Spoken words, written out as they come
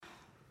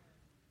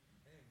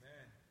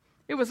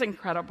It was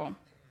incredible.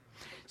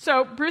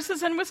 So Bruce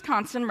is in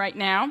Wisconsin right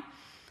now,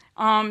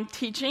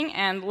 teaching,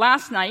 and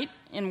last night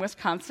in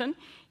Wisconsin,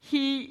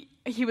 he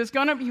was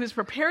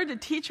prepared to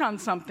teach on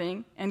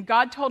something, and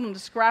God told him to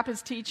scrap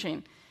his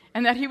teaching,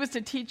 and that he was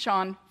to teach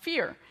on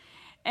fear.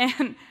 And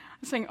I'm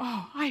saying,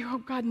 I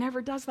hope God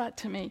never does that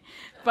to me.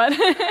 But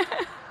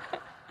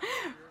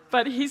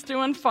but he's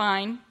doing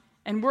fine,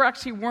 and we're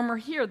actually warmer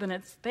here than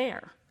it's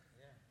there.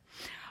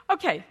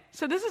 Okay,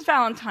 so this is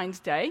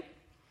Valentine's Day,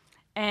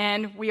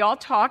 and we all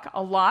talk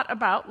a lot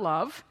about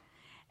love.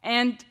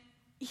 And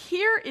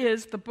here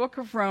is the book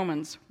of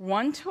Romans,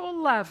 1 to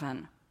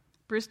 11.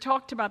 Bruce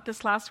talked about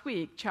this last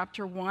week.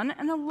 Chapter 1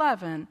 and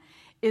 11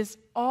 is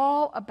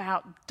all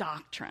about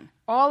doctrine,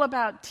 all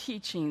about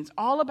teachings,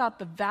 all about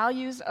the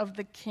values of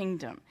the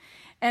kingdom.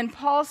 And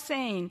Paul's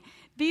saying,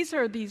 these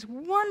are these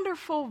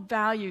wonderful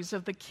values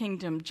of the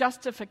kingdom,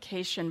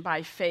 justification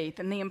by faith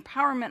and the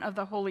empowerment of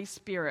the Holy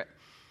Spirit.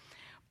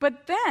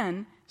 But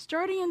then,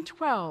 starting in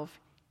 12,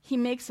 he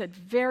makes it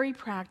very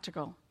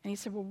practical. And he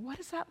said, well, what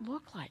does that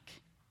look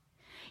like?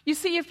 You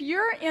see, if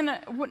you're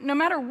no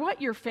matter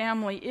what your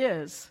family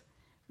is,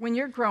 when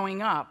you're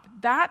growing up,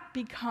 that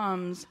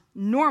becomes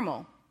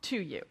normal to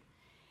you.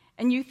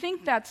 And you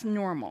think that's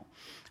normal.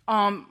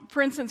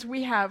 For instance,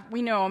 we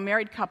know a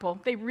married couple.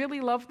 They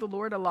really love the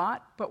Lord a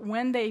lot, but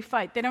when they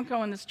fight, they don't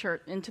go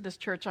into this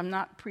church. I'm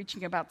not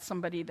preaching about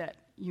somebody that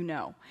you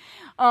know.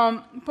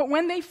 But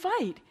when they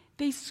fight,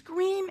 they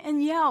scream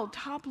and yell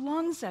top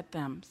lungs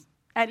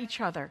at each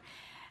other.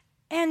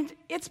 And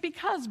it's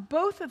because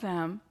both of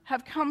them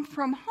have come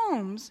from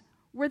homes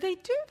where they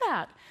do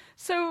that.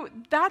 So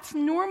that's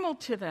normal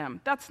to them.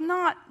 That's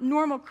not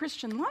normal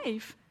Christian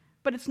life,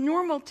 but it's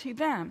normal to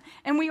them.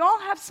 And we all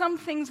have some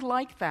things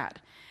like that.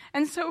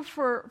 And so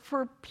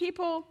for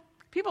people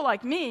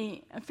like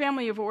me, a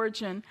family of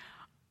origin,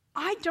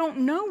 I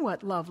don't know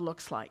what love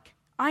looks like.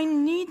 I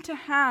need to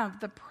have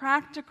the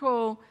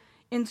practical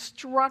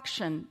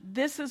instruction.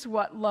 This is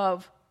what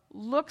love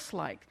looks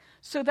like,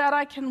 so that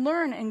I can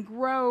learn and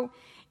grow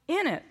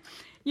in it.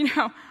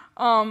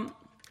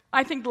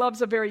 I think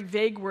love's a very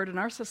vague word in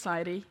our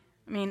society.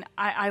 I mean,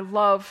 I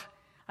love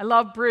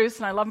Bruce,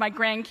 and I love my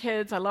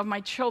grandkids, I love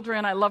my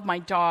children, I love my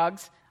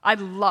dogs. I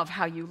love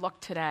how you look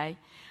today.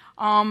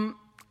 I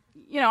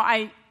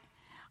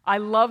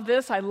love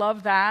this, I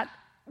love that.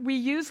 We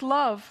use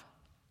love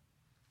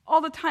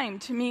all the time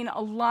to mean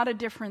a lot of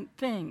different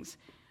things.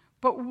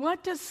 But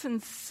what does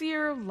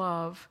sincere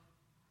love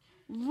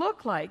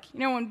look like?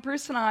 When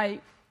Bruce and I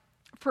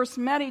first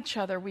met each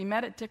other, we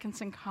met at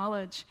Dickinson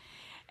College,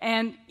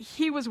 and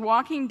he was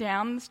walking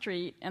down the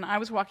street, and I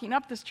was walking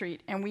up the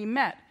street, and we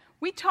met.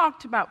 We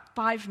talked about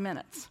 5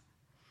 minutes.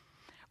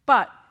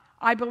 But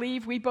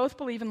we both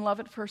believe in love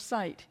at first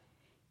sight.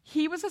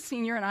 He was a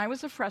senior, and I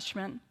was a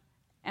freshman,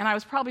 and I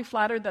was probably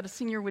flattered that a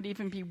senior would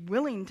even be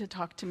willing to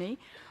talk to me,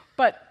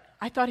 but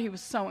I thought he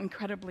was so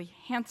incredibly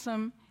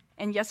handsome,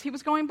 and yes, he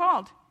was going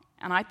bald,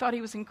 and I thought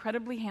he was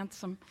incredibly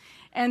handsome.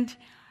 And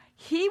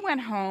he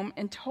went home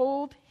and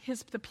told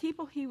the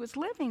people he was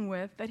living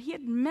with that he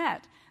had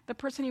met the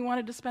person he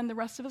wanted to spend the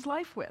rest of his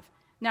life with.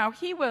 Now,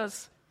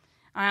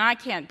 I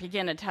can't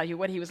begin to tell you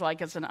what he was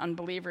like as an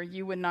unbeliever.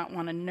 You would not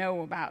want to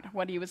know about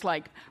what he was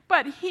like.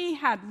 But he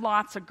had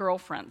lots of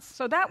girlfriends,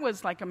 so that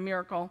was like a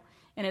miracle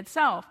in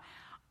itself.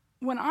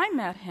 When I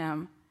met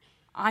him,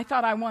 I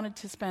thought I wanted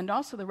to spend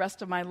also the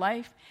rest of my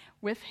life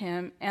with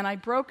him, and I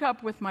broke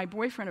up with my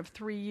boyfriend of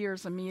 3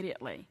 years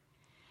immediately.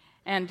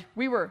 And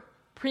we were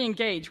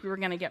pre-engaged. We were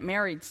going to get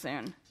married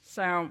soon.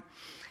 So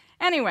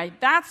anyway,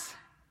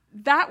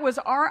 that was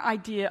our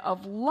idea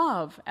of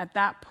love at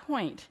that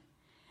point.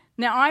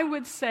 Now, I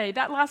would say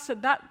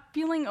that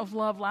feeling of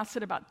love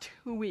lasted about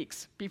 2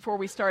 weeks before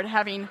we started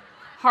having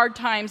hard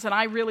times, and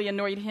I really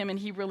annoyed him, and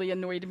he really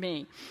annoyed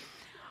me.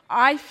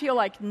 I feel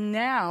like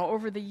now,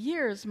 over the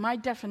years, my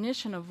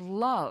definition of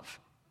love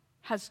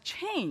has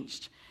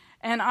changed,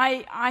 and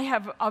I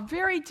have a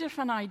very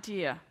different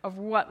idea of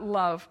what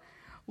love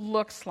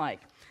looks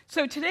like.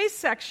 So today's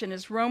section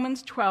is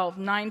Romans 12,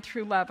 9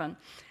 through 11.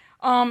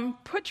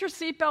 Put your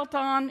seatbelt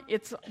on.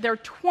 There are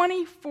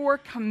 24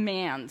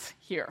 commands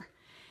here.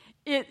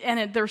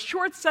 They're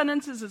short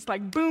sentences. It's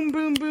like boom,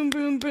 boom, boom,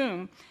 boom,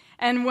 boom.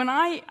 And when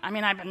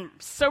I've been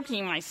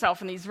soaking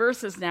myself in these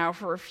verses now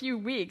for a few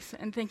weeks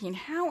and thinking,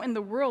 how in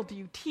the world do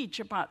you teach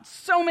about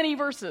so many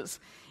verses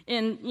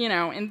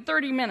in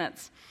 30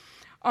 minutes?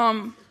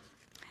 One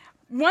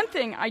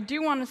thing I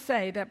do want to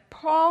say that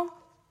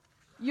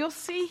you'll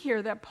see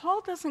here that Paul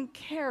doesn't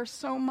care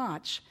so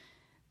much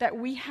that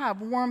we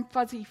have warm,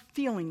 fuzzy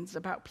feelings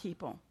about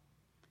people.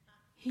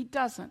 He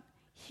doesn't.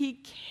 He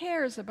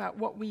cares about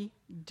what we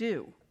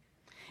do.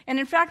 And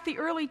in fact, the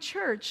early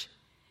church,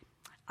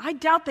 I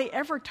doubt they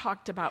ever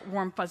talked about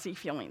warm, fuzzy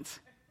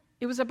feelings.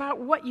 It was about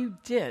what you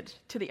did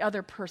to the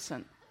other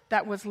person.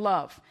 That was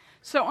love.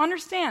 So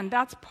understand,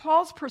 that's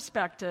Paul's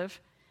perspective.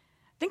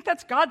 I think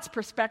that's God's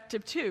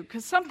perspective too,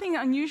 because something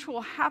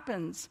unusual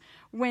happens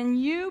when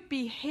you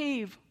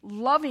behave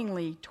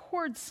lovingly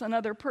towards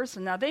another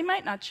person. Now, they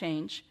might not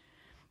change,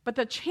 But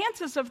the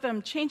chances of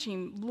them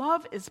changing,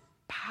 love is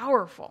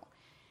powerful.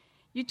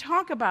 You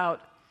talk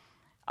about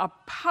a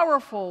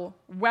powerful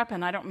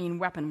weapon. I don't mean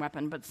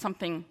weapon, but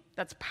something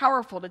that's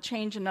powerful to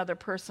change another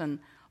person.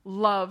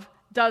 Love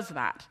does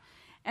that.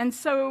 And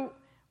so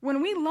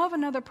when we love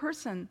another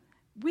person,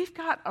 we've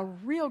got a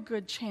real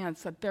good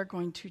chance that they're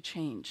going to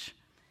change.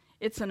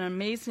 It's an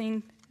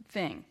amazing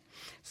thing.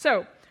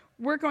 So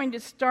we're going to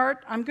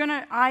start. I'm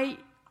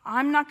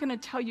not going to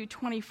tell you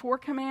 24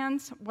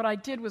 commands. What I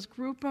did was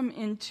group them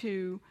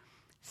into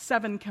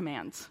 7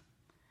 commands,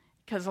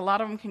 because a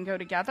lot of them can go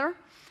together.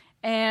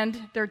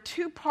 And there are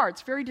 2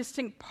 parts, very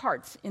distinct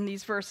parts in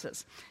these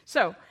verses.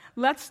 So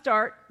let's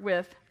start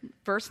with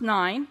verse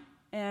 9,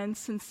 and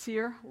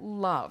sincere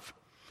love.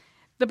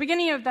 The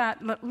beginning of that,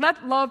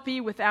 let love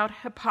be without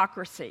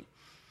hypocrisy.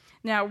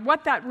 Now,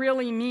 what that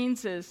really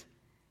means is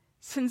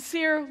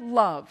sincere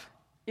love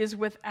is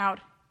without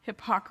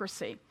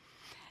hypocrisy.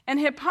 And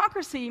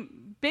hypocrisy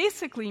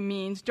basically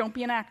means don't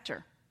be an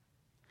actor.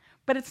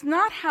 But it's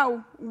not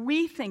how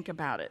we think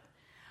about it.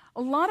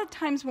 A lot of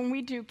times when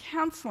we do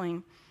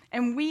counseling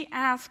and we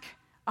ask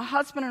a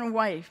husband and a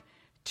wife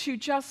to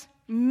just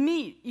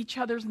meet each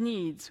other's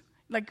needs,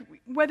 like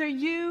whether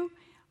you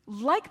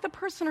like the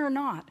person or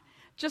not,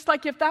 just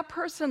like if that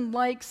person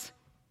likes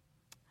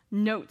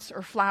notes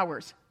or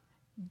flowers,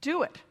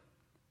 do it.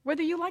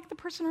 Whether you like the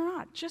person or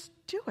not, just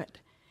do it.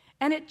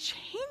 And it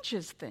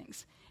changes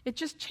things. It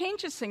just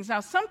changes things. Now,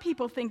 some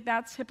people think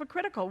that's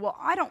hypocritical. Well,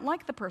 I don't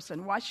like the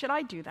person. Why should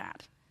I do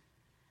that?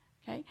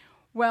 Okay.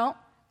 Well,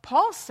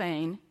 Paul's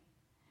saying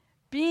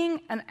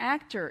being an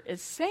actor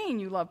is saying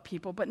you love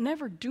people, but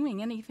never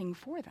doing anything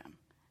for them.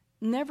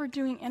 Never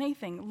doing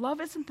anything.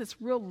 Love isn't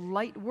this real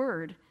light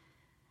word.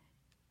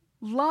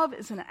 Love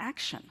is an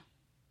action.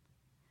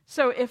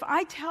 So if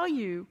I tell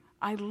you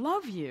I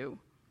love you,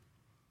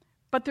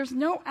 but there's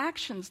no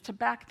actions to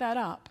back that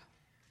up,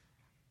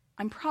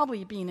 I'm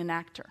probably being an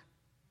actor.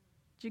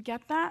 Do you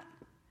get that?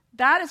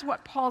 That is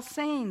what Paul's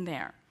saying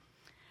there.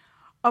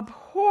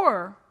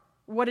 Abhor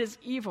what is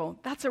evil.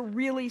 That's a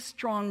really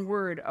strong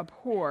word,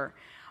 abhor.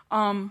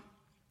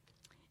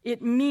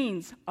 It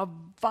means a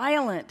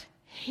violent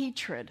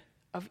hatred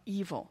of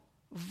evil.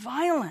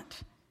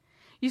 Violent.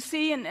 You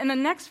see, in the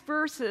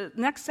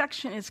next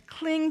section is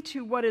cling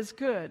to what is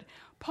good.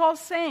 Paul's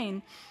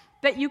saying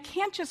that you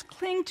can't just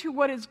cling to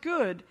what is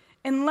good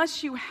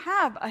unless you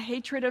have a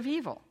hatred of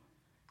evil.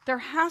 There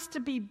has to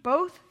be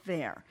both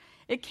there.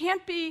 It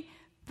can't be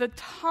the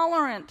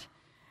tolerant.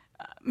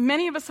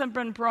 Many of us have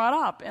been brought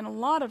up in a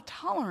lot of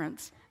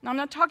tolerance. Now, I'm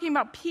not talking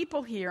about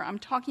people here. I'm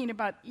talking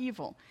about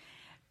evil.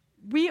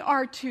 We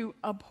are to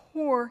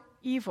abhor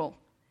evil,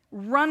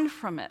 run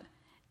from it,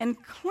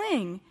 and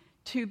cling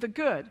to the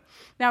good.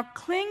 Now,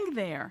 cling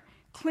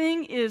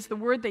is the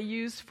word they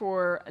use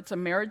for, it's a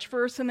marriage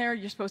verse in there.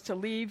 You're supposed to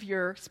leave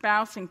your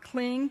spouse and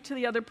cling to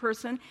the other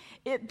person.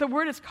 The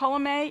word is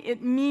kolome.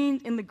 It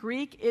means, in the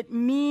Greek, it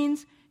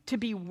means to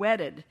be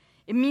wedded.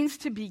 It means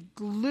to be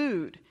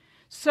glued.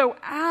 So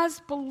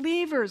as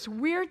believers,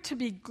 we're to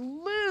be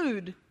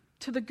glued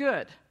to the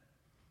good.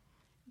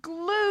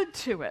 Glued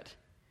to it.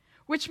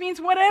 Which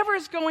means whatever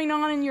is going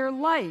on in your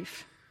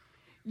life,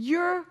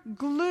 you're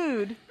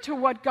glued to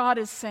what God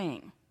is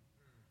saying.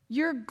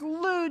 You're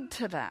glued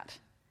to that.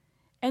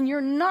 And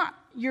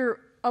you're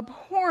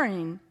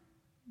abhorring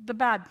the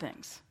bad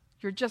things.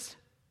 You're just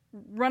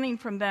running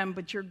from them,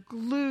 but you're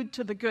glued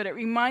to the good. It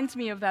reminds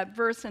me of that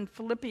verse in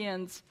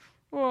Philippians,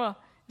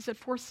 is it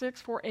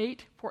 4:6,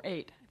 4:8?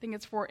 4:8. I think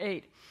it's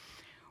 4:8.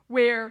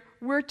 Where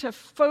we're to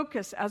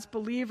focus as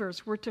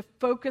believers, we're to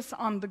focus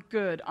on the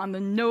good, on the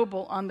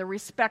noble, on the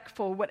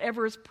respectful,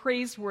 whatever is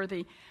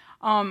praiseworthy.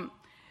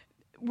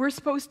 We're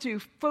supposed to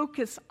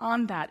focus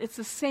on that. It's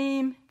the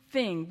same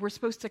thing. We're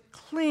supposed to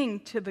cling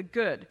to the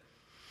good.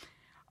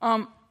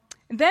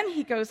 Then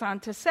he goes on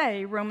to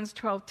say, Romans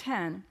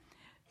 12:10.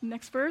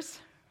 Next verse.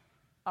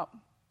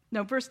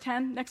 Verse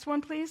 10. Next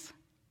one, please.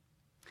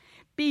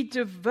 Be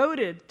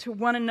devoted to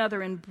one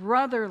another in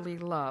brotherly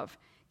love.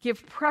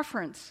 Give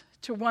preference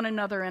to one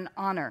another in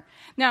honor.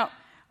 Now,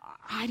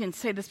 I didn't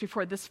say this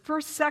before. This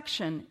first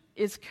section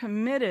is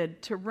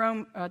committed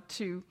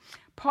to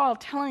Paul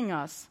telling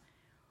us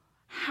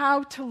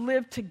how to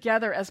live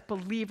together as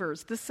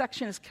believers. This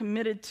section is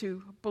committed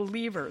to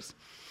believers.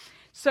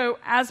 So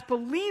as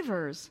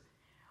believers,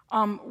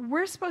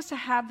 we're supposed to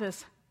have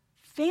this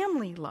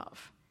family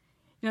love.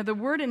 You know, the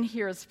word in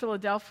here is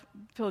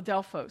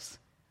Philadelphos,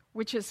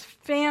 which is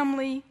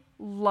family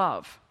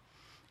love,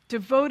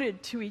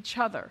 devoted to each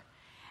other.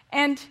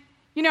 And,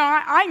 you know,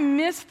 I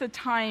miss the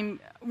time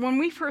when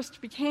we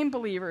first became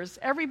believers,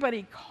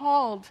 everybody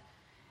called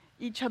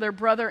each other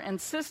brother and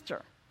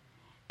sister.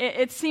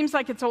 It seems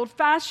like it's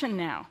old-fashioned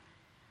now.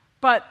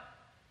 But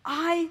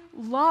I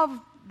love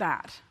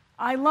that.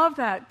 I love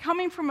that.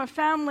 Coming from a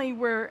family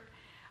where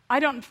I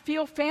don't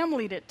feel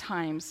familied at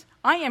times,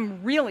 I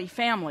am really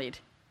familied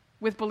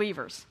with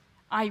believers.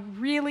 I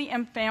really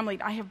am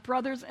familied. I have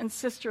brothers and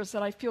sisters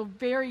that I feel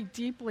very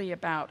deeply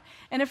about.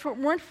 And if it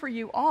weren't for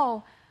you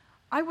all,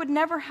 I would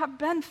never have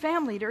been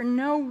familied or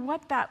know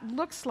what that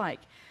looks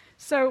like.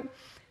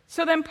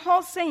 So then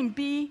Paul's saying,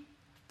 be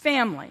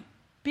family.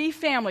 Be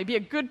family. Be a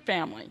good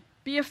family.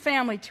 Be a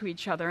family to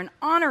each other and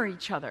honor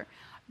each other.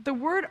 The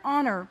word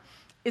honor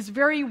is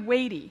very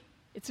weighty.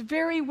 It's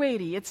very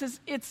weighty. It's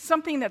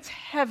something that's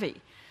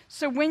heavy.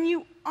 So when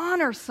you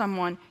honor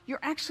someone, you're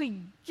actually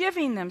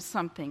giving them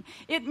something.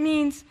 It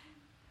means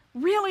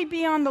really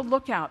be on the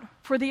lookout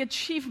for the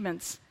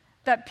achievements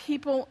that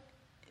people,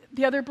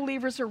 the other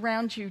believers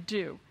around you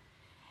do.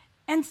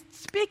 And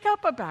speak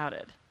up about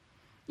it.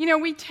 You know,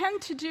 we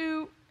tend to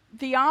do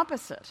the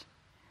opposite.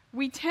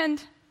 We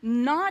tend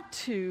not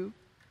to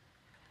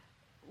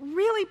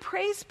really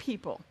praise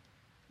people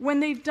when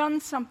they've done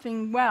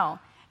something well.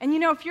 And you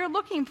know, if you're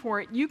looking for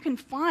it, you can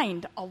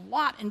find a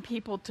lot in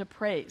people to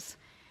praise.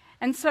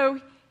 And so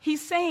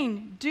he's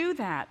saying, do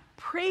that.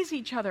 Praise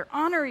each other,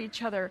 honor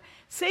each other,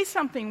 say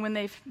something when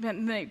they've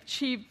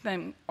achieved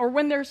them, or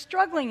when they're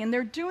struggling and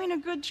they're doing a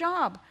good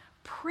job.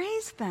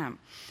 Praise them.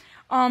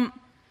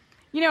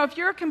 You know, if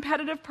you're a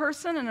competitive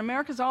person, and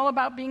America's all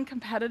about being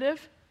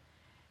competitive,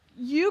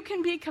 you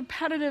can be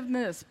competitive in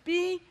this.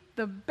 Be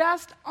the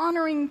best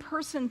honoring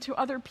person to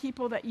other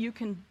people that you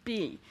can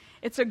be.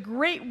 It's a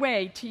great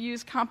way to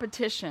use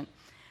competition.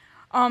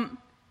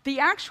 The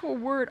actual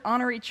word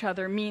honor each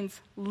other means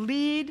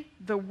lead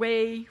the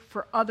way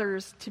for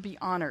others to be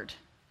honored.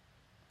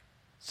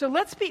 So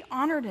let's be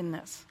honored in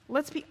this.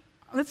 Let's be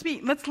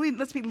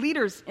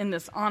leaders in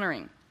this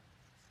honoring.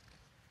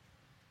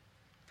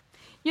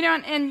 You know,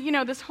 and you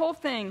know, this whole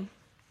thing,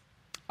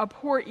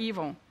 abhor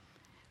evil,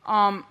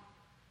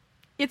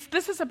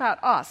 this is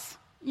about us.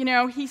 You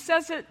know, he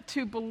says it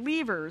to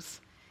believers.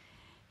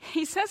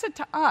 He says it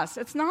to us.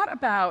 It's not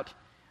about,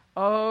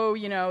 oh,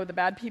 you know, the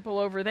bad people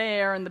over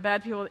there and the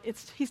bad people.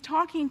 He's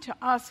talking to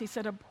us. He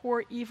said,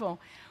 abhor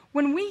evil.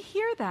 When we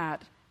hear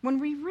that, when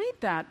we read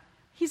that,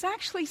 he's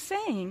actually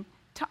saying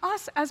to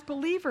us as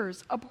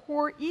believers,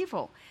 abhor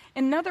evil.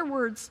 In other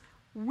words,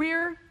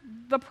 we're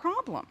the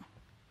problem.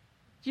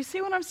 Do you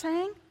see what I'm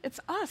saying? It's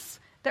us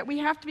that we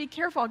have to be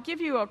careful. I'll give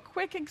you a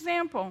quick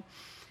example.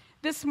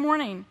 This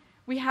morning,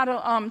 we had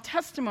a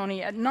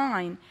testimony at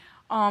 9.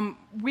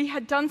 We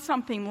had done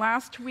something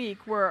last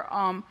week where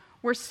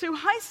Sue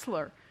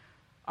Heisler,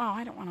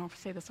 I don't want to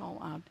say this all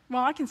loud.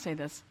 Well, I can say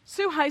this.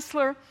 Sue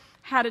Heisler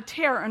had a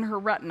tear in her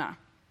retina.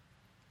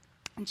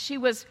 And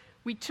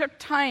we took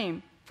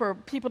time for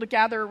people to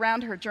gather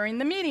around her during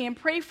the meeting and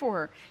pray for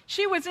her.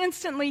 She was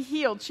instantly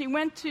healed. She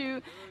went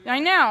to, I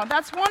know,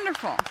 that's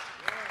wonderful.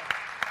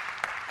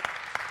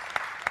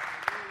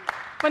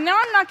 But now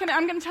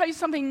I'm going to tell you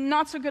something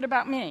not so good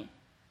about me,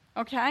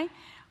 okay?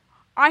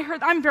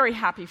 I'm very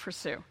happy for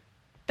Sue.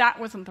 That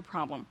wasn't the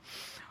problem.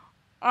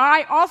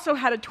 I also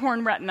had a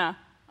torn retina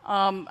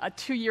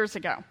 2 years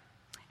ago.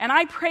 And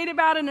I prayed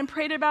about it,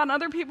 and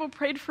other people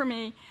prayed for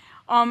me,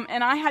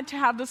 and I had to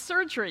have the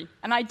surgery.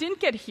 And I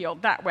didn't get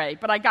healed that way,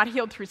 but I got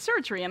healed through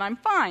surgery, and I'm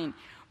fine.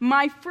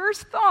 My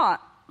first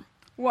thought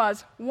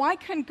was, why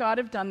couldn't God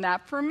have done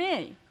that for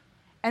me?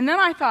 And then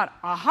I thought,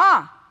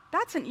 aha,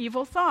 that's an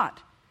evil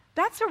thought.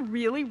 That's a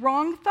really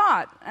wrong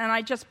thought. And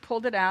I just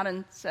pulled it out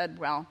and said,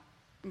 well,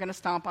 I'm going to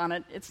stomp on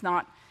it. It's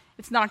not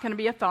going to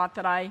be a thought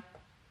that I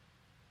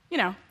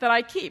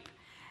keep.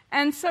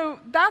 And so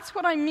that's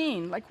what I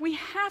mean. Like, we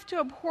have to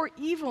abhor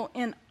evil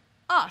in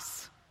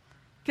us,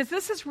 because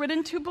this is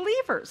written to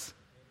believers.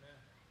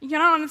 Amen. You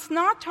know, and it's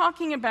not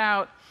talking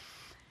about,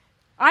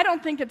 I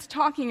don't think it's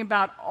talking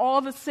about all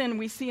the sin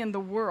we see in the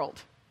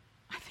world.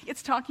 I think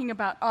it's talking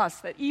about us,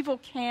 that evil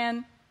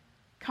can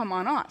come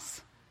on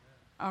us.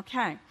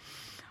 Okay.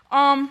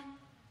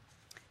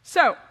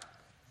 So,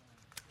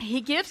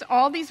 he gives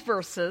all these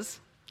verses,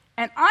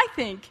 and I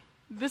think,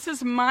 this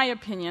is my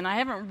opinion, I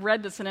haven't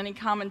read this in any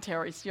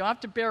commentary, so you'll have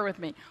to bear with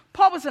me.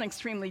 Paul was an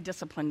extremely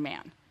disciplined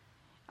man.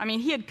 I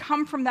mean, he had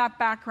come from that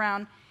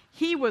background.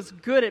 He was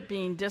good at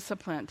being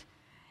disciplined.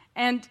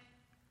 And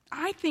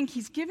I think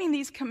he's giving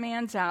these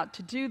commands out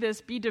to do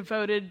this, be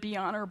devoted, be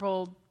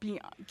honorable,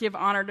 give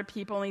honor to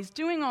people, and he's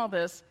doing all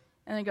this,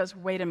 and he goes,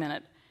 wait a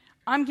minute,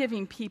 I'm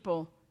giving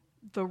people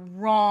the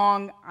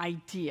wrong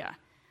idea.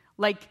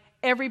 Like,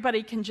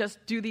 everybody can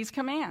just do these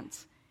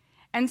commands.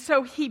 And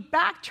so he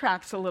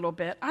backtracks a little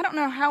bit. I don't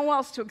know how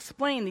else to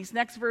explain these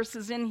next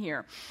verses in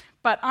here,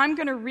 but I'm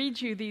going to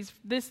read you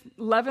this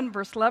 11,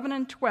 verse 11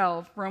 and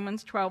 12,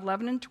 Romans 12,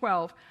 11 and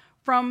 12,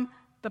 from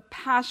the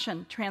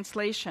Passion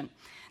Translation.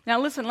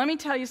 Now listen, let me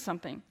tell you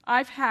something.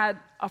 I've had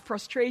a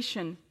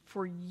frustration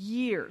for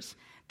years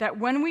that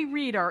when we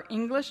read our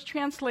English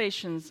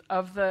translations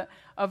of the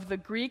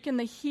Greek and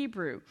the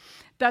Hebrew,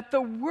 that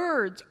the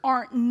words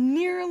aren't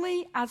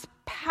nearly as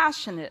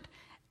passionate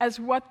as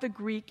what the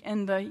Greek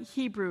and the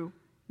Hebrew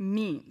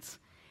means.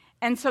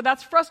 And so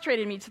that's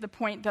frustrated me to the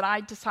point that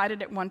I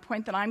decided at one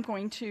point that I'm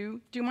going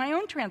to do my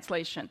own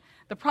translation.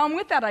 The problem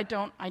with that, I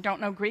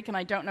don't know Greek and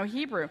I don't know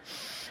Hebrew.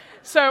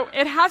 So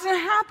it hasn't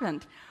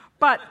happened.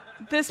 But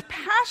this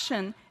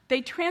Passion,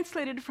 they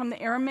translated from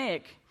the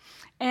Aramaic,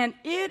 and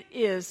it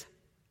is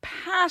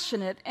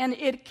passionate, and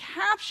it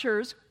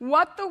captures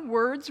what the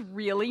words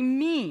really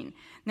mean.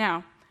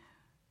 Now,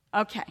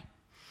 okay,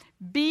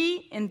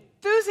 Be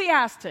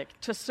enthusiastic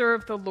to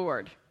serve the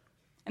Lord.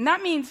 And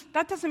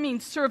that doesn't mean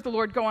serve the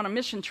Lord, go on a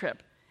mission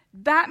trip.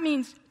 That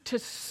means to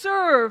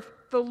serve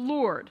the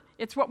Lord.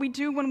 It's what we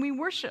do when we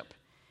worship.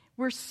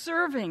 We're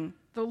serving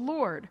the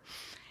Lord.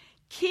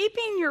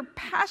 Keeping your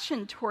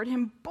passion toward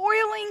him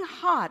boiling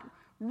hot,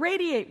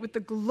 radiate with the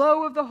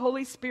glow of the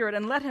Holy Spirit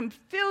and let him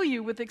fill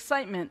you with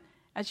excitement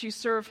as you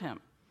serve him.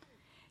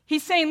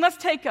 He's saying, let's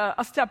take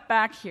a step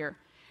back here.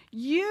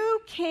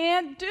 You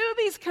can't do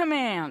these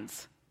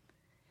commands.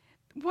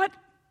 What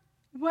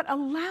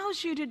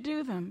allows you to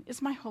do them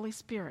is my Holy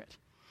Spirit.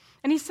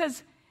 And he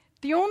says,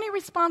 the only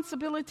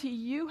responsibility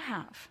you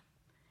have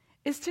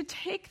is to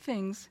take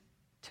things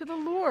to the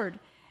Lord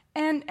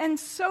and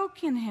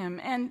soak in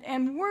him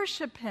and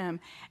worship him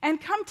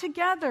and come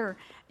together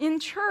in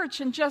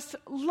church and just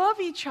love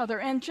each other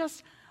and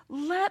just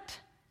let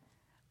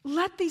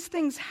these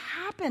things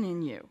happen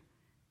in you.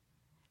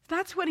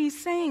 That's what he's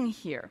saying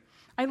here.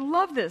 I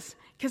love this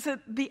because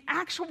the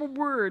actual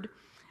word,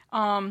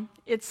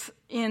 it's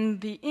in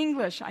the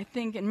English, I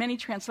think, in many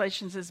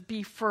translations, is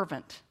be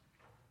fervent.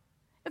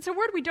 It's a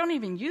word we don't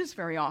even use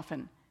very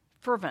often,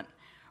 fervent.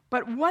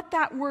 But what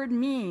that word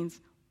means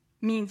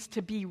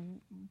to be,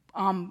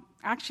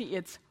 actually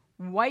it's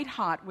white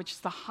hot, which is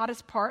the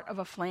hottest part of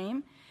a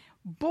flame,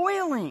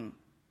 boiling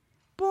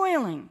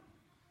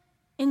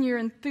in your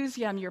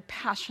enthusiasm, your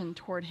passion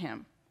toward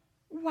him.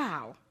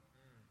 Wow.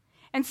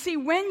 And see,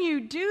 when you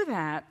do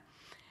that,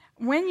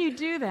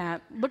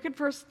 look at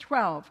verse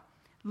 12.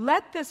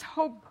 Let this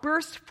hope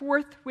burst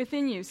forth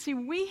within you. See,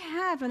 we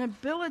have an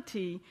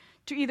ability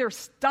to either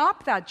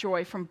stop that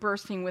joy from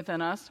bursting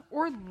within us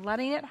or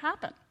letting it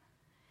happen,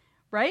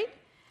 right?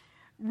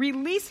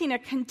 Releasing a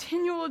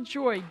continual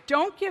joy.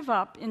 Don't give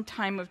up in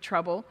time of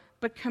trouble,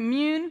 but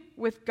commune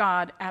with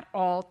God at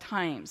all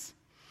times.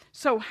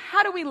 So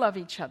how do we love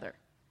each other?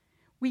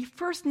 We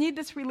first need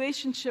this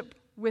relationship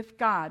with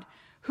God,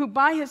 who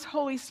by his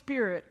Holy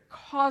Spirit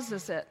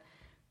causes it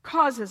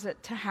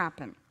to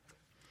happen.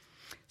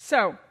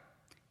 So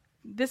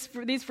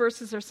these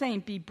verses are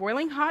saying, be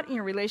boiling hot in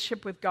your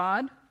relationship with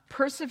God,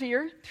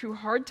 persevere through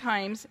hard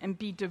times, and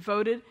be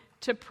devoted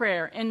to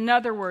prayer. In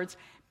other words,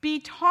 be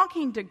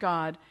talking to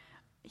God.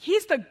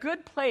 He's the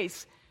good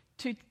place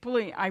to,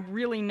 I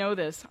really know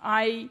this.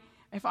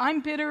 If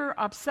I'm bitter,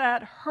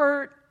 upset,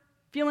 hurt,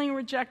 feeling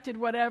rejected,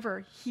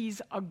 whatever,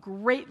 he's a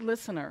great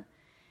listener.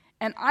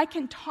 And I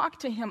can talk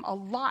to him a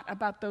lot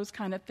about those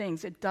kind of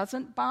things. It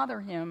doesn't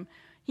bother him.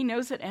 He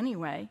knows it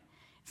anyway.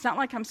 It's not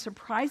like I'm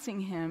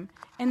surprising him.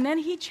 And then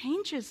he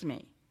changes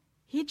me.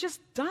 He just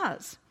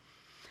does.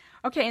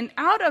 Okay, and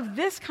out of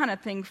this kind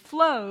of thing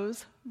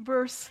flows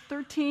verse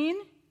 13.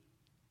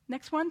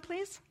 Next one,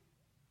 please.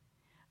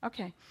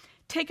 Okay.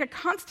 Take a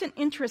constant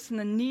interest in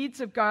the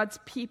needs of God's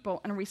people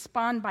and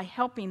respond by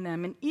helping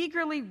them and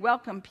eagerly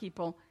welcome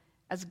people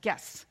as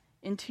guests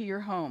into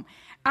your home.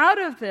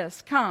 Out of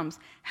this comes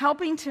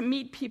helping to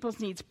meet people's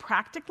needs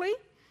practically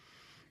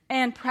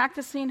and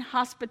practicing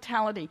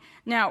hospitality.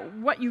 Now,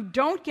 what you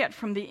don't get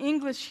from the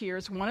English here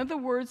is one of the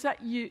words that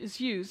is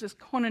used is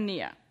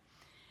koinonia.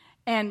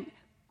 And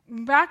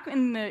back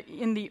in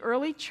the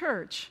early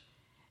church,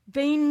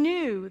 they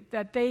knew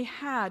that they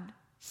had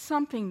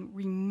something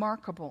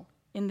remarkable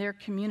in their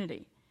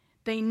community.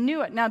 They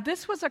knew it. Now,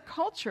 this was a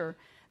culture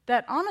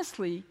that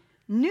honestly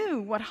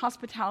knew what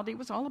hospitality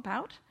was all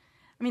about.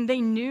 I mean, they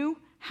knew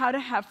how to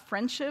have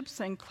friendships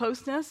and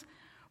closeness,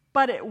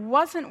 but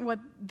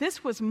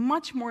this was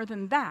much more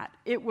than that.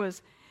 It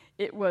was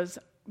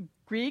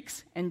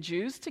Greeks and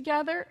Jews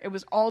together. It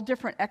was all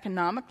different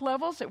economic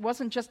levels. It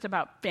wasn't just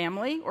about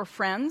family or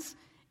friends.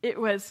 It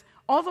was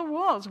all the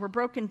walls were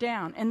broken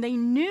down, and they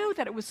knew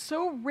that it was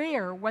so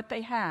rare what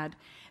they had.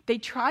 They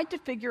tried to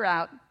figure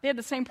out, they had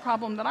the same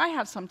problem that I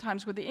have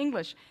sometimes with the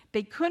English.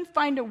 They couldn't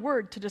find a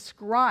word to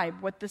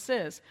describe what this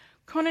is.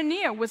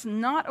 Koinonia was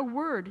not a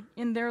word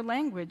in their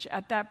language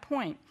at that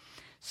point.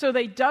 So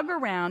they dug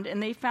around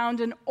and they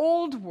found an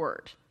old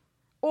word,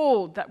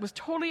 that was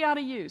totally out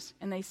of use,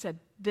 and they said,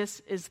 this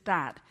is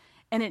that.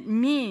 And it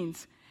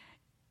means,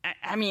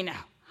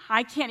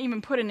 I can't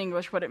even put in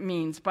English what it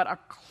means, but a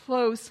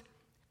close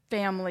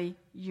family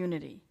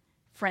unity,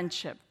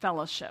 friendship,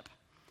 fellowship,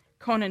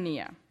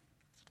 koinonia.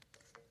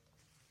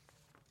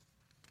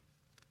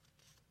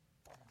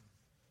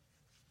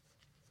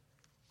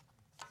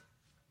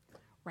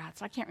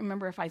 Rats, I can't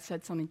remember if I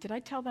said something. Did I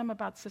tell them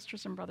about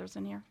sisters and brothers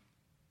in here?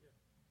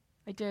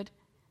 I did?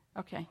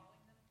 Okay.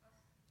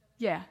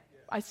 Yeah,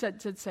 I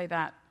did say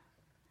that.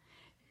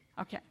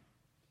 Okay.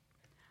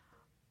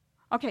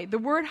 Okay, the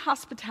word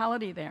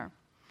hospitality there.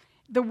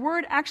 The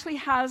word actually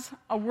has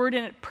a word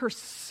in it,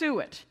 pursue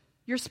it.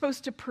 You're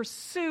supposed to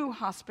pursue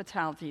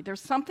hospitality.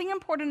 There's something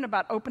important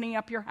about opening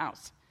up your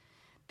house.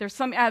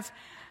 As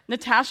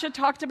Natasha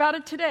talked about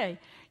it today,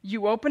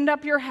 you opened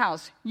up your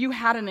house. You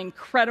had an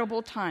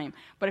incredible time.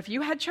 But if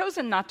you had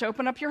chosen not to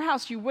open up your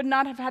house, you would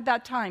not have had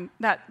that time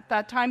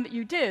that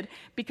you did,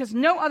 because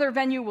no other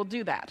venue will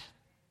do that,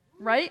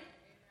 right?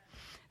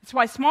 That's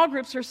why small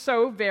groups are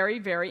so very,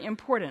 very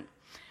important.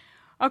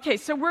 Okay,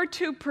 so we're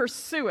to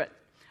pursue it.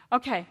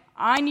 Okay,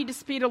 I need to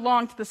speed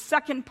along to the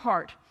second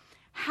part.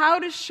 How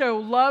to show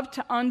love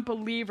to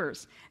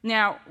unbelievers.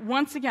 Now,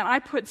 once again, I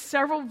put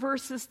several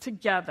verses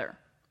together.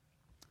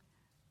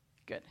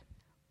 Good.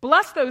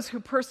 Bless those who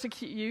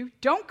persecute you.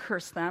 Don't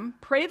curse them.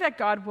 Pray that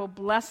God will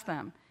bless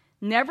them.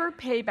 Never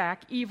pay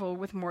back evil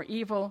with more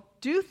evil.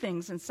 Do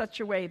things in such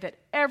a way that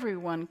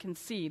everyone can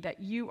see that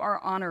you are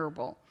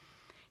honorable.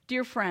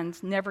 Dear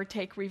friends, never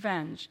take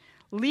revenge.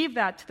 Leave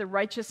that to the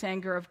righteous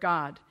anger of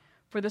God.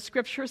 For the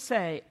scriptures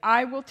say,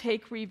 I will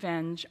take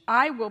revenge,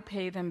 I will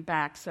pay them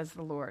back, says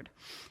the Lord.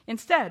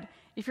 Instead,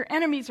 if your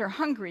enemies are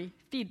hungry,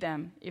 feed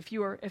them.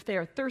 If they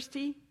are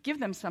thirsty,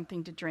 give them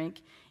something to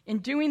drink. In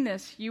doing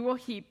this, you will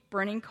heap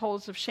burning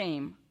coals of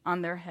shame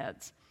on their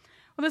heads.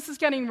 Well, this is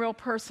getting real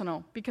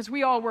personal because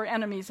we all were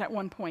enemies at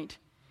one point.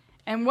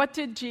 And what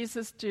did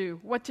Jesus do?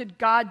 What did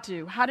God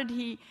do? How did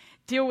he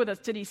deal with us?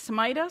 Did he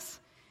smite us?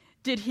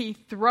 Did he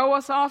throw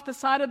us off the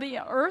side of the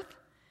earth?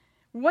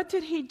 What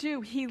did he do?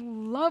 He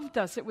loved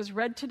us. It was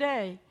read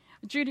today.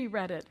 Judy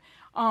read it.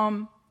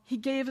 He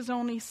gave his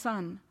only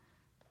son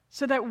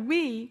so that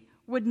we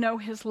would know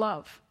his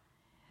love.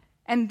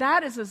 And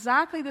that is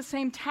exactly the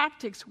same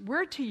tactics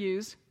we're to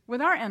use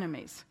with our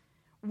enemies.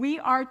 We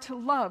are to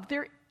love.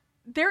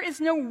 There is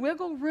no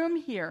wiggle room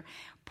here.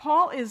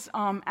 Paul is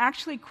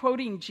actually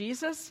quoting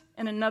Jesus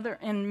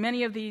in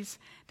many of these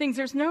things.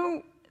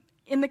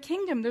 In the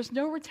kingdom, there's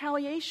no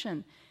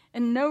retaliation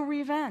and no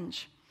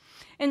revenge.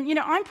 And,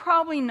 I'm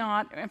probably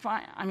not,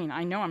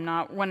 I know I'm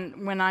not,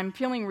 when I'm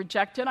feeling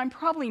rejected, I'm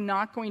probably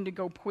not going to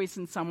go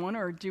poison someone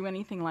or do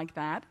anything like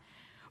that.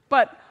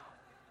 But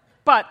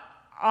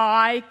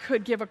I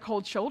could give a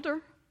cold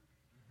shoulder,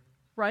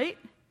 right?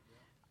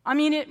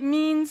 It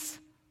means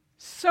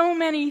so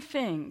many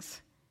things.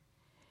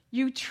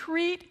 You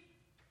treat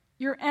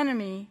your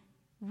enemy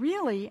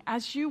really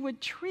as you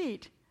would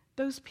treat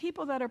those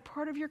people that are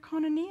part of your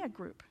koinonia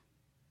group.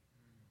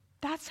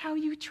 That's how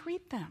you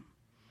treat them.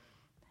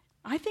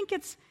 I think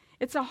it's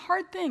a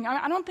hard thing.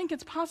 I don't think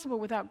it's possible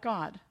without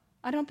God.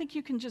 I don't think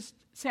you can just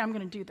say, I'm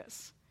going to do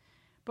this.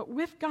 But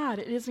with God,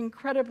 it is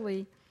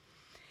incredibly...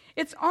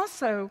 It's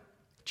also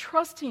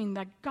trusting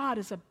that God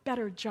is a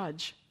better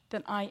judge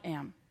than I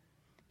am.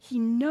 He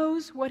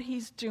knows what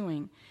he's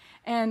doing.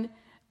 And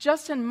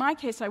just in my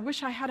case, I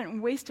wish I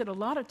hadn't wasted a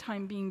lot of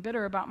time being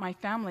bitter about my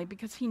family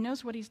because he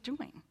knows what he's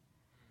doing.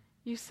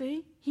 You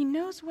see? He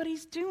knows what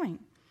he's doing.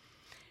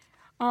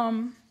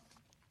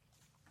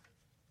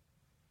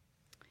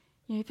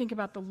 You think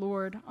about the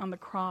Lord on the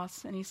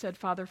cross, and he said,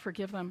 Father,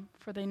 forgive them,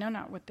 for they know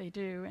not what they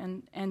do.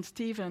 And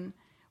Stephen,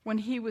 when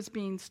he was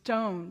being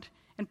stoned,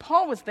 and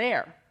Paul was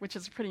there, which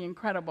is pretty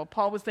incredible.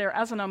 Paul was there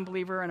as an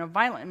unbeliever and a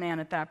violent man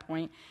at that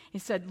point. He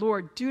said,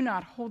 Lord, do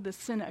not hold this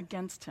sin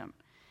against him.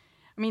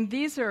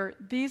 These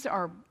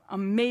are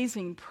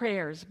amazing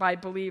prayers by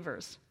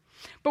believers.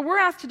 But we're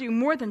asked to do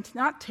more than to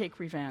not take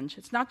revenge.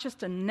 It's not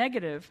just a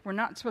negative. We're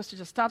not supposed to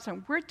just stop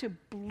something. We're to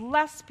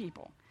bless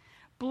people.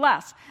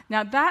 Bless.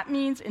 Now, that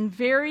means in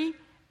very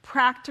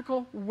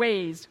practical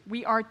ways,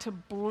 we are to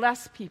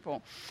bless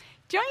people.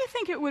 Don't you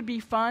think it would be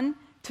fun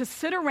to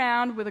sit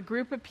around with a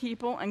group of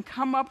people and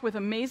come up with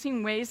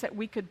amazing ways that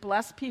we could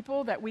bless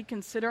people that we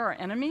consider our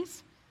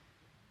enemies?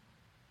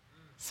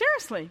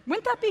 Seriously,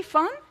 wouldn't that be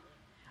fun?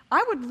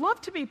 I would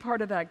love to be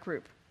part of that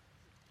group.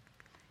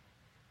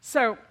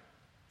 So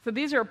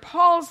these are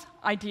Paul's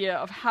idea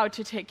of how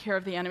to take care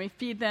of the enemy,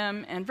 feed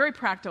them, and very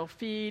practical,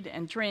 feed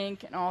and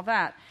drink and all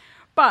that.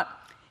 But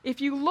if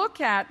you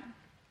look at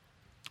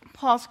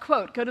Paul's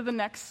quote, go to the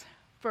next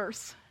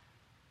verse.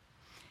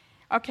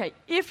 Okay,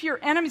 if your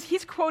enemies,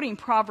 he's quoting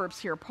Proverbs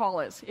here,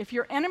 Paul is. If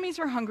your enemies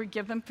are hungry,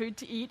 give them food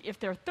to eat. If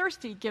they're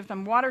thirsty, give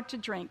them water to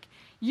drink.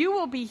 You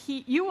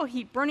will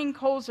heap burning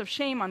coals of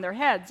shame on their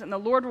heads, and the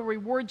Lord will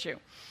reward you.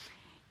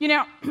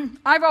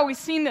 I've always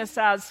seen this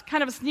as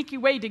kind of a sneaky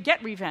way to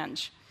get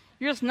revenge.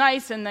 You're just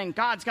nice, and then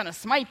God's going to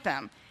smite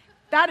them.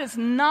 That is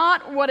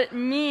not what it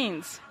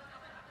means.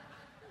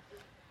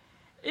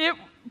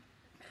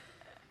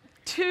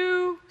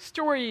 Two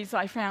stories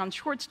I found,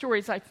 short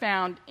stories I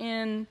found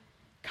in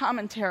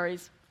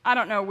commentaries. I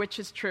don't know which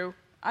is true.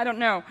 I don't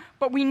know.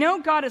 But we know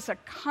God is a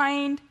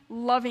kind,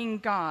 loving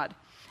God.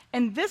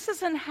 And this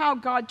isn't how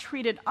God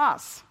treated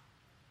us,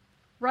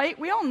 right?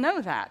 We all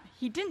know that.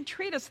 He didn't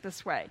treat us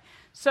this way.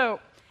 So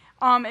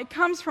it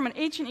comes from an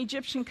ancient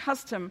Egyptian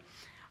custom.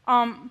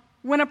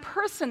 When a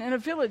person in a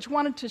village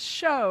wanted to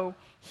show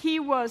he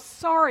was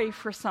sorry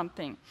for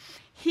something,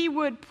 he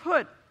would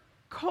put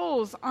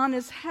coals on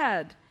his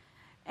head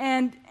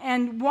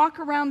and walk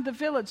around the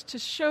village to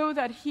show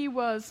that he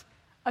was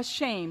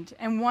ashamed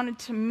and wanted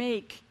to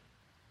make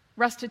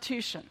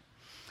restitution.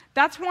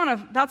 That's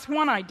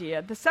one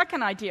idea. The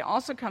second idea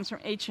also comes from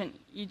ancient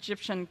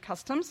Egyptian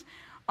customs.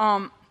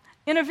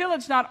 In a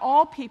village, not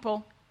all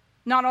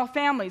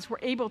families were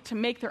able to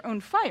make their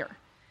own fire.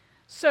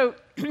 So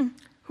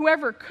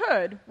whoever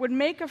could would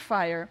make a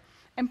fire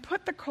and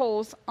put the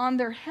coals on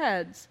their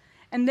heads,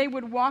 and they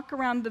would walk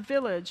around the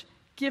village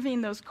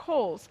giving those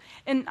coals.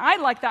 And I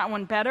like that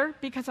one better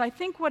because I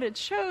think what it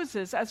shows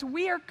is as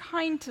we are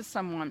kind to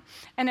someone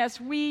and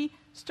as we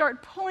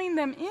start pulling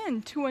them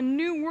into a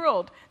new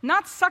world,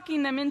 not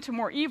sucking them into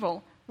more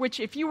evil, which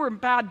if you were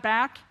bad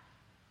back,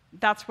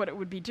 that's what it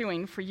would be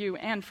doing for you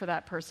and for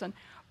that person,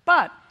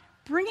 but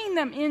bringing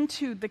them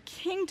into the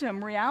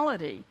kingdom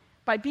reality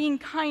by being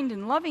kind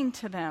and loving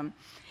to them,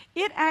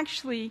 it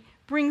actually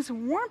brings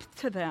warmth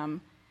to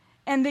them,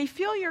 and they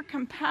feel your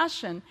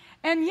compassion.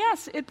 And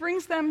yes, it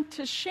brings them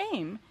to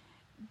shame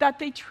that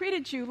they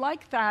treated you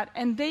like that,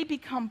 and they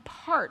become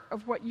part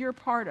of what you're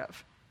part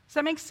of. Does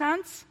that make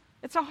sense?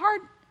 It's a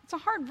hard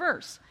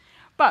verse.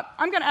 But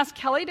I'm going to ask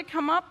Kelly to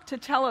come up to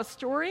tell a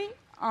story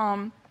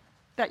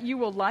that you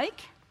will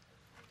like.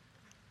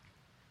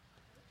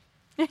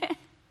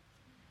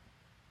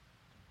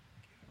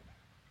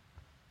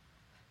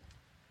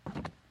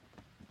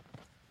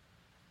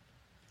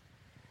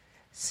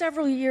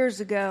 Several years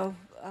ago,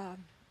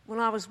 when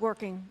I was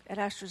working at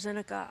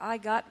AstraZeneca, I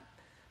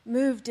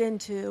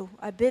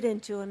bid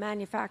into a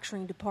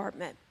manufacturing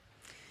department.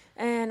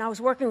 And I was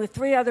working with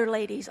 3 other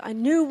ladies. I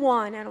knew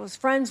one, and I was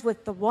friends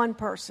with the one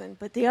person,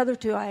 but the other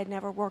 2 I had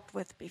never worked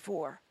with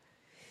before.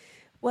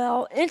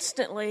 Well,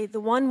 instantly,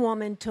 the one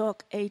woman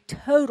took a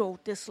total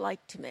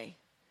dislike to me.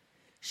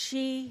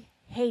 She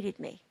hated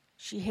me.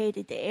 She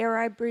hated the air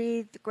I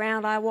breathed, the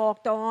ground I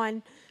walked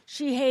on.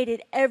 She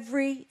hated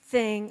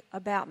everything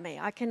about me.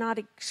 I cannot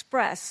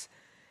express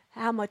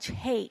how much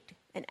hate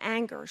and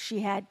anger she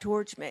had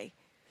towards me.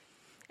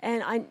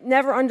 And I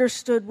never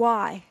understood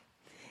why.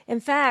 In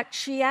fact,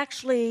 she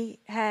actually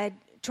had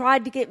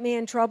tried to get me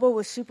in trouble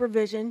with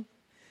supervision.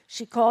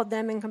 She called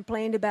them and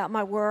complained about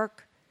my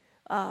work.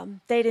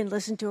 They didn't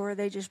listen to her.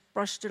 They just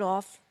brushed it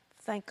off.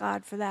 Thank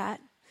God for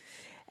that.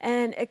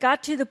 And it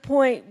got to the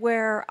point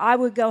where I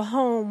would go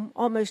home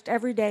almost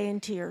every day in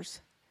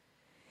tears.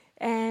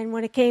 And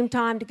when it came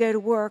time to go to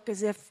work,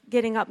 as if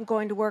getting up and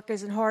going to work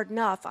isn't hard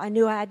enough, I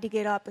knew I had to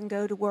get up and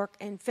go to work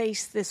and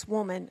face this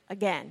woman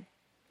again.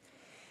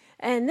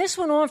 And this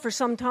went on for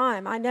some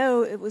time. I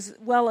know it was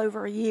well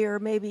over a year,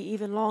 maybe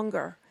even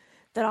longer,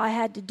 that I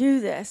had to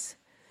do this.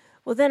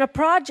 Well, then a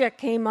project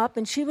came up,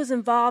 and she was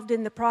involved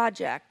in the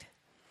project.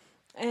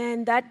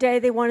 And that day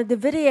they wanted to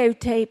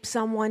videotape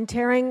someone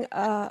tearing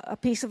a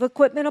piece of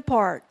equipment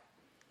apart,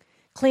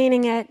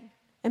 cleaning it,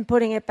 and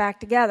putting it back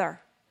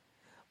together.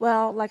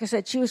 Well, like I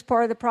said, she was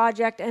part of the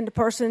project, and the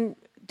person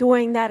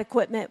doing that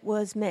equipment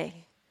was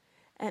me.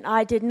 And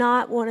I did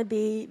not want to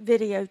be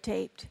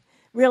videotaped.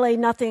 Really,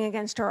 nothing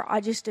against her. I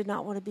just did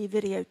not want to be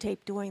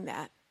videotaped doing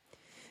that.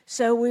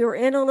 So we were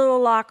in a little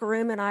locker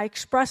room, and I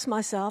expressed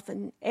myself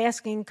and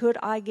asking, could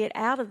I get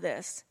out of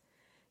this?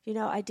 You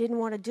know, I didn't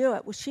want to do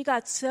it. Well, she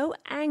got so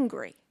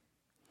angry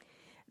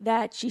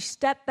that she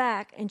stepped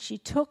back and she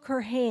took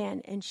her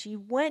hand and she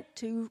went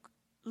to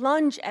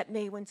lunge at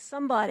me when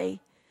somebody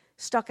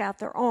stuck out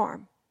their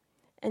arm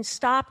and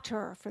stopped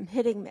her from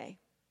hitting me.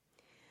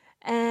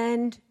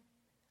 And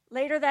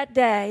later that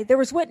day, there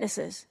was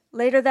witnesses.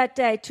 Later that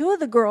day, 2 of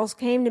the girls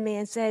came to me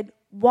and said,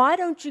 why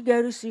don't you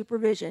go to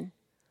supervision?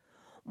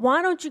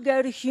 Why don't you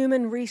go to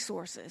human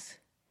resources?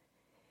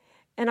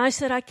 And I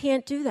said, I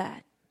can't do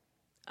that.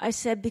 I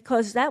said,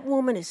 because that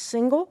woman is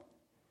single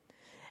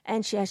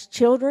and she has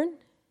children,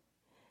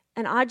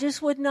 and I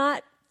just would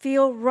not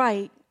feel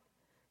right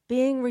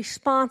being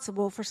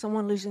responsible for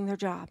someone losing their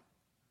job.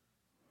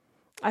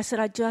 I said,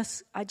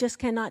 I just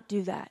cannot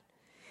do that.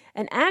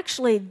 And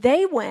actually,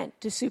 they went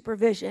to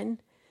supervision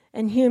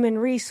and human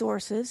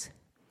resources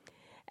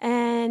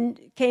and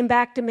came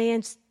back to me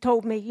and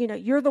told me, you know,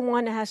 you're the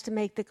one that has to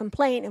make the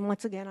complaint. And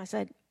once again, I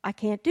said, I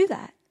can't do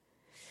that.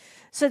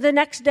 So the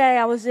next day,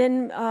 I was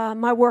in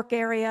my work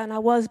area, and I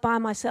was by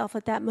myself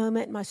at that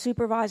moment. My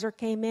supervisor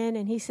came in,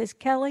 and he says,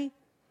 Kelly,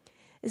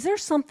 is there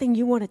something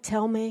you want to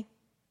tell me?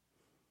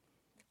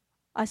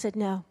 I said,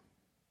 no,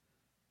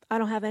 I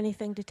don't have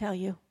anything to tell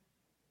you.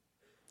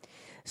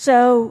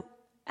 So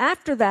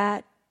after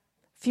that,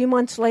 a few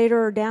months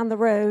later or down the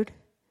road,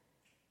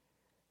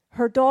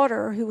 her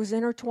daughter, who was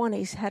in her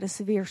 20s, had a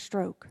severe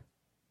stroke.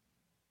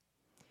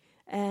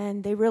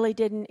 And they really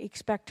didn't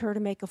expect her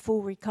to make a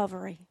full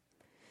recovery.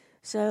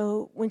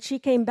 So when she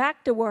came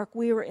back to work,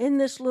 we were in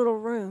this little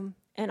room,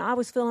 and I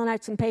was filling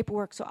out some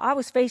paperwork. So I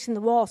was facing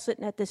the wall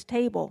sitting at this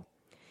table.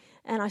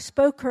 And I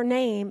spoke her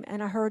name,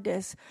 and I heard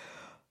this.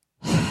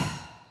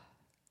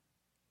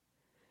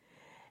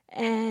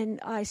 And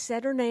I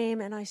said her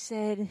name, and I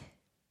said,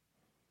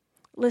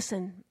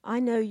 listen, I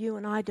know you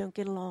and I don't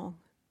get along.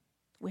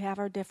 We have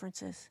our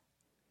differences.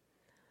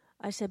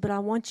 I said, but I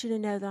want you to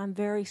know that I'm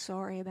very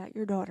sorry about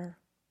your daughter.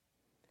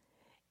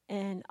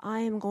 And I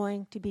am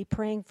going to be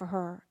praying for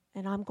her,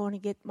 and I'm going to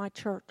get my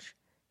church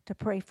to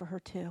pray for her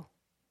too.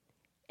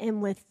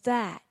 And with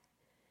that,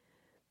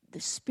 the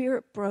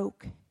spirit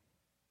broke.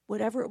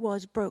 Whatever it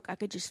was broke. I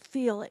could just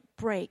feel it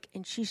break.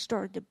 And she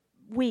started to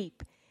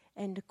weep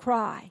and to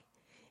cry.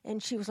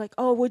 And she was like,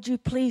 oh, would you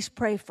please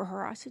pray for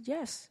her? I said,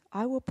 yes,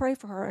 I will pray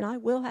for her, and I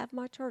will have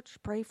my church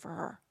pray for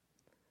her.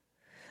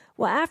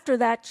 Well, after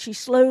that, she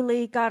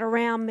slowly got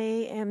around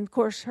me, and of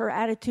course, her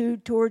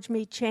attitude towards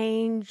me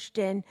changed,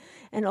 and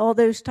all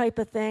those type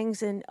of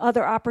things, and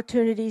other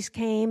opportunities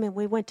came, and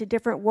we went to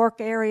different work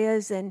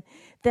areas, and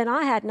then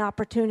I had an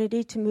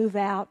opportunity to move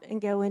out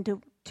and go into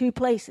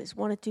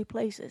one of two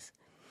places.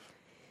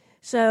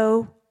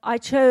 So I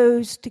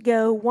chose to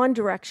go one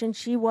direction.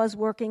 She was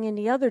working in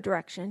the other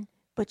direction,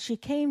 but she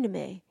came to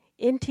me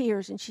in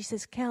tears, and she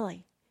says,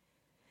 "Kelly,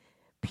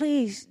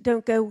 please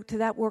don't go to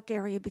that work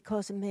area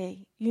because of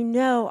me. You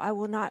know I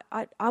will not.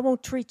 I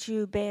won't treat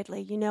you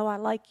badly. You know I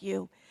like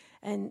you,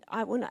 and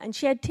I will not." And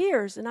she had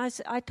tears, and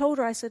I told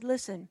her, I said,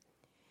 "Listen,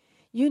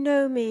 you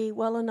know me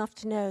well enough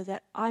to know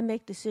that I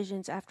make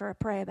decisions after I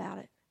pray about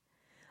it."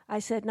 I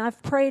said, "And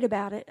I've prayed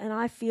about it, and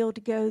I feel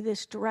to go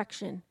this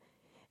direction,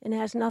 and it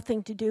has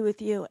nothing to do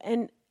with you."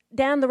 And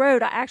down the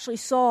road, I actually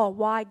saw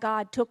why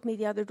God took me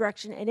the other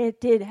direction, and it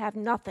did have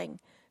nothing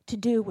to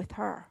do with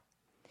her.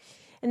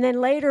 And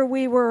then later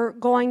we were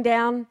going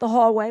down the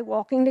hallway,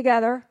 walking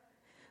together,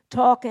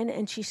 talking,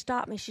 and she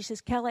stopped me. She says,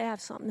 "Kelly, I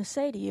have something to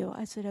say to you."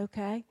 I said,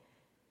 "Okay."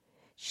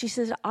 She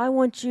says, "I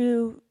want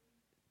you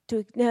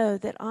to know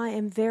that I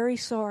am very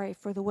sorry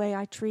for the way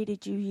I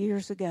treated you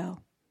years ago.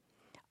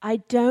 I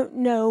don't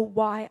know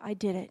why I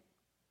did it."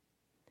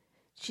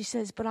 She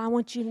says, "But I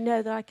want you to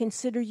know that I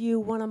consider you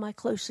one of my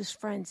closest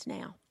friends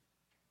now."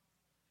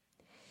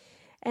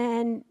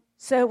 And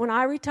so when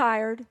I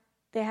retired,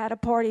 they had a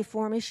party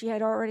for me. She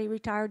had already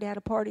retired. They had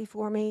a party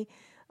for me.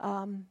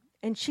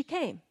 And she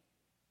came.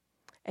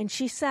 And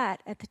she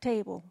sat at the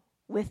table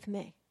with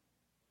me.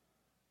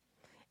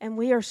 And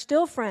we are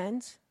still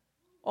friends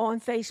on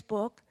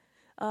Facebook.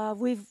 A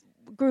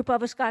group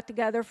of us got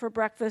together for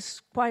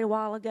breakfast quite a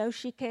while ago.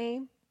 She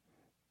came.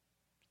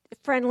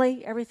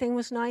 Friendly. Everything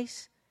was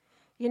nice.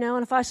 You know,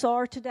 and if I saw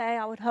her today,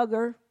 I would hug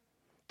her,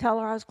 tell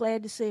her I was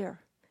glad to see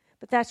her.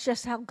 But that's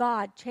just how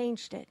God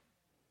changed it.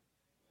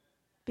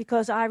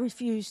 Because I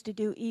refuse to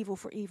do evil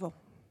for evil.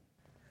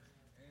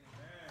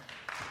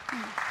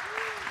 Amen.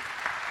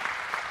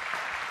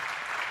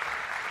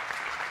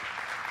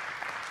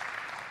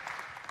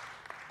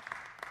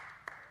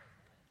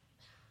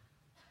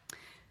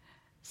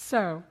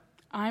 So,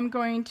 I'm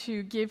going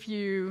to give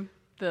you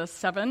the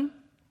 7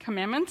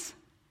 commandments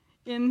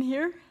in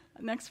here.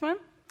 Next one.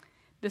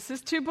 This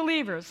is to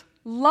believers.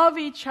 Love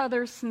each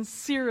other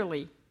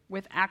sincerely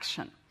with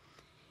action.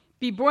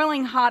 Be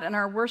boiling hot in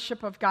our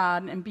worship of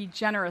God, and be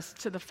generous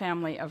to the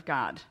family of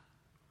God.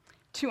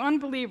 To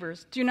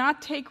unbelievers, do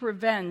not take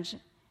revenge,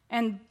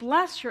 and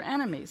bless your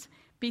enemies.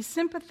 Be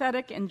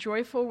sympathetic and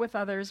joyful with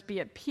others. Be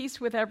at peace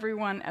with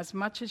everyone as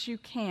much as you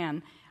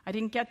can. I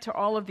didn't get to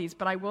all of these,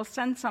 but I will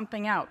send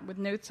something out with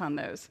notes on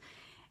those.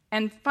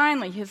 And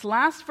finally, his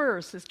last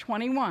verse is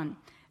 21.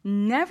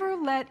 Never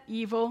let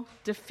evil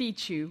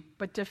defeat you,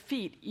 but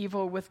defeat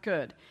evil with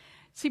good.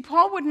 See,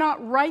 Paul would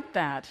not write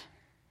that,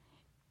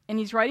 and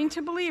he's writing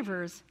to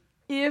believers,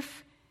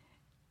 if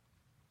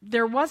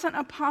there wasn't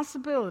a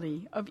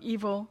possibility of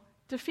evil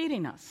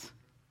defeating us.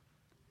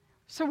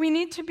 So we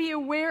need to be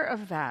aware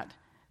of that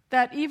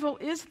evil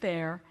is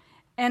there,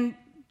 and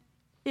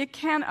it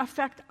can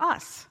affect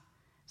us,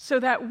 so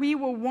that we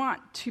will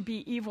want to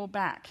be evil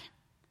back.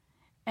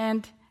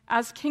 And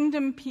as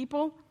kingdom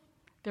people,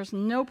 there's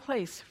no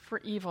place for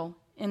evil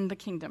in the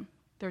kingdom.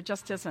 There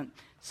just isn't.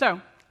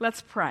 So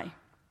let's pray.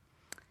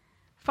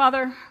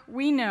 Father,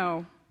 we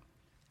know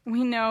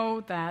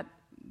that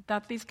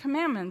these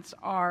commandments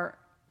are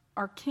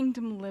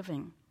kingdom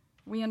living.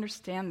 We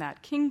understand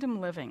that, kingdom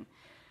living.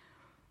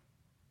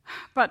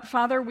 But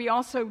Father, we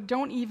also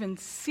don't even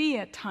see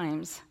at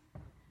times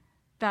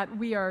that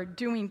we are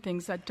doing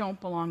things that don't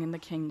belong in the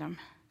kingdom.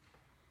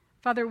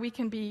 Father, we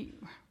can be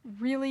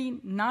really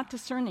not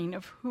discerning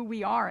of who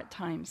we are at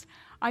times.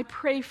 I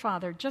pray,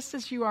 Father, just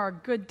as you are a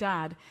good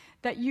dad,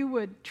 that you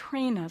would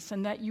train us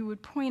and that you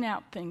would point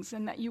out things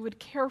and that you would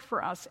care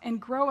for us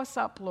and grow us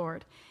up,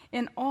 Lord,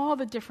 in all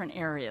the different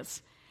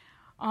areas.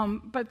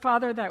 But,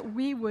 Father, that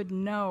we would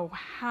know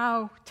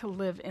how to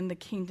live in the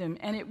kingdom,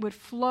 and it would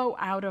flow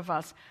out of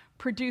us,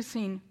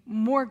 producing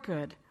more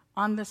good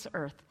on this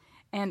earth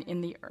and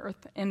in the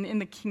earth and in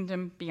the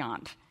kingdom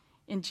beyond.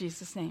 In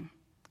Jesus' name,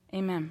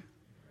 amen.